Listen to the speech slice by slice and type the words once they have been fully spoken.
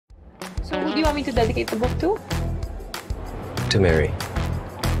So who do you want me to dedicate the book to? To Mary.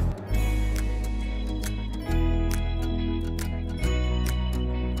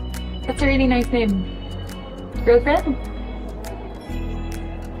 That's a really nice name. Girlfriend?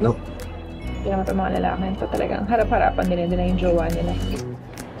 No. Hindi naman ito mga lalaki. Ito talagang harap-harapan nila yung jowa nila.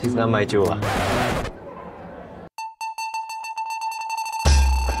 She's not my jowa.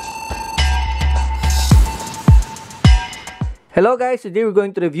 Hello guys, today we're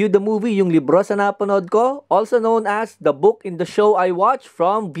going to review the movie Yung Libro sa Napanood Ko, also known as the book in the show I watched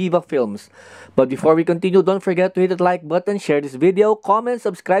from Viva Films. But before we continue, don't forget to hit that like button, share this video, comment,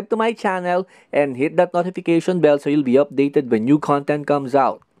 subscribe to my channel, and hit that notification bell so you'll be updated when new content comes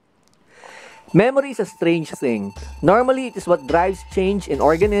out. Memory is a strange thing. Normally, it is what drives change in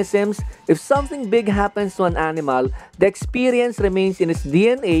organisms. If something big happens to an animal, the experience remains in its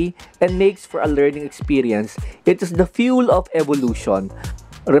DNA and makes for a learning experience. It is the fuel of evolution.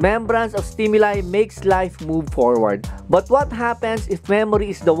 Remembrance of stimuli makes life move forward. But what happens if memory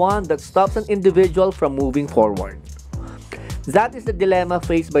is the one that stops an individual from moving forward? That is the dilemma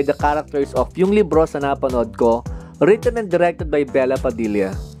faced by the characters of Yung Libro sa Napanood Ko, written and directed by Bela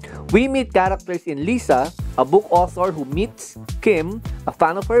Padilla. We meet characters in Lisa, a book author who meets Kim, a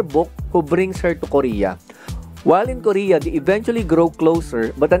fan of her book, who brings her to Korea. While in Korea, they eventually grow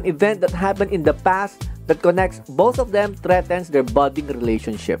closer, but an event that happened in the past that connects both of them threatens their budding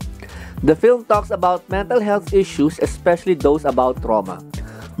relationship. The film talks about mental health issues, especially those about trauma.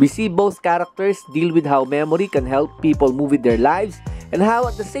 We see both characters deal with how memory can help people move with their lives and how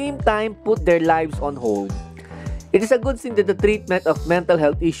at the same time put their lives on hold. It is a good thing that the treatment of mental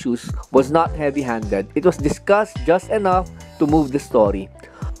health issues was not heavy-handed. It was discussed just enough to move the story.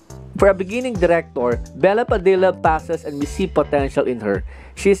 For a beginning director, Bela Padilla passes and we see potential in her.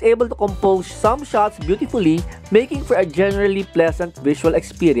 She is able to compose some shots beautifully, making for a generally pleasant visual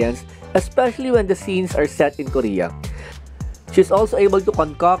experience, especially when the scenes are set in Korea. She is also able to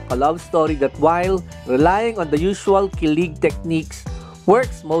concoct a love story that, while relying on the usual kilig techniques,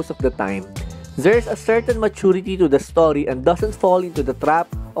 works most of the time. There's a certain maturity to the story and doesn't fall into the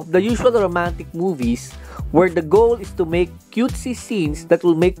trap of the usual romantic movies where the goal is to make cutesy scenes that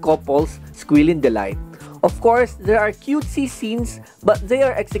will make couples squeal in delight. Of course, there are cutesy scenes, but they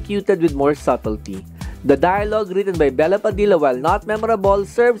are executed with more subtlety. The dialogue written by Bela Padilla, while not memorable,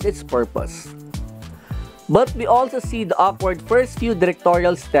 serves its purpose. But we also see the awkward first few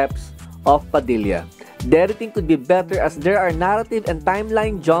directorial steps of Padilla. The editing could be better as there are narrative and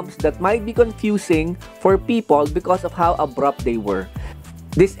timeline jumps that might be confusing for people because of how abrupt they were.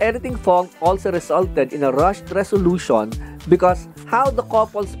 This editing funk also resulted in a rushed resolution because how the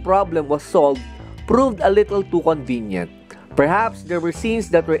couple's problem was solved proved a little too convenient. Perhaps there were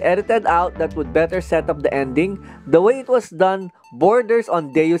scenes that were edited out that would better set up the ending. The way it was done borders on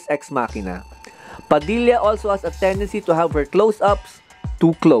Deus Ex Machina. Padilla also has a tendency to have her close-ups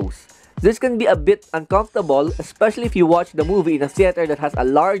too close. This can be a bit uncomfortable, especially if you watch the movie in a theater that has a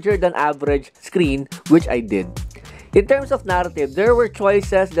larger than average screen, which I did. In terms of narrative, there were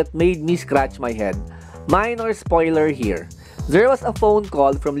choices that made me scratch my head. Minor spoiler here. There was a phone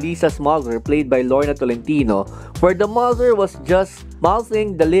call from Lisa's mother, played by Lorna Tolentino, where the mother was just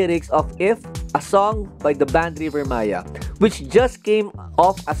mouthing the lyrics of If, a song by the band River Maya, which just came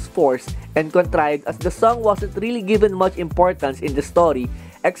off as forced and contrived as the song wasn't really given much importance in the story.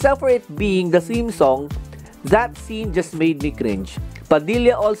 Except for it being the theme song, that scene just made me cringe.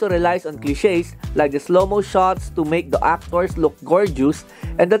 Padilla also relies on cliches like the slow-mo shots to make the actors look gorgeous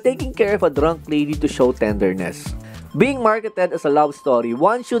and the taking care of a drunk lady to show tenderness. Being marketed as a love story,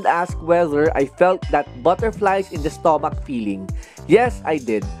 one should ask whether I felt that butterflies in the stomach feeling. Yes, I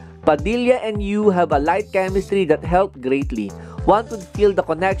did. Padilla and Yu have a light chemistry that helped greatly. One could feel the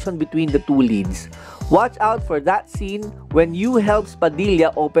connection between the two leads. Watch out for that scene when Yu helps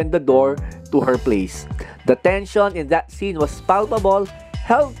Padilla open the door to her place. The tension in that scene was palpable,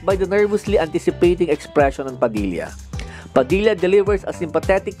 helped by the nervously anticipating expression on Padilla. Padilla delivers a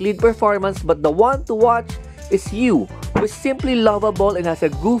sympathetic lead performance, but the one to watch is Yu, who is simply lovable and has a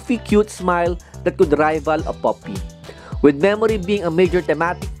goofy, cute smile that could rival a puppy. With memory being a major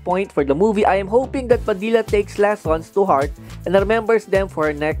thematic point for the movie, I am hoping that Padilla takes lessons to heart and remembers them for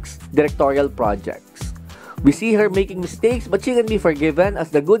her next directorial projects. We see her making mistakes, but she can be forgiven as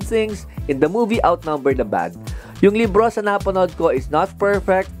the good things in the movie outnumber the bad. Yung Libro sa Napanood Ko is not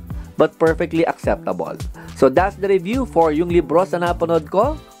perfect, but perfectly acceptable. So that's the review for Yung Libro sa Napanood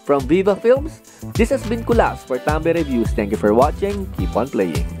Ko from Viva Films. This has been Kulas for Tambay Reviews. Thank you for watching. Keep on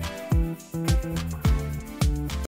playing.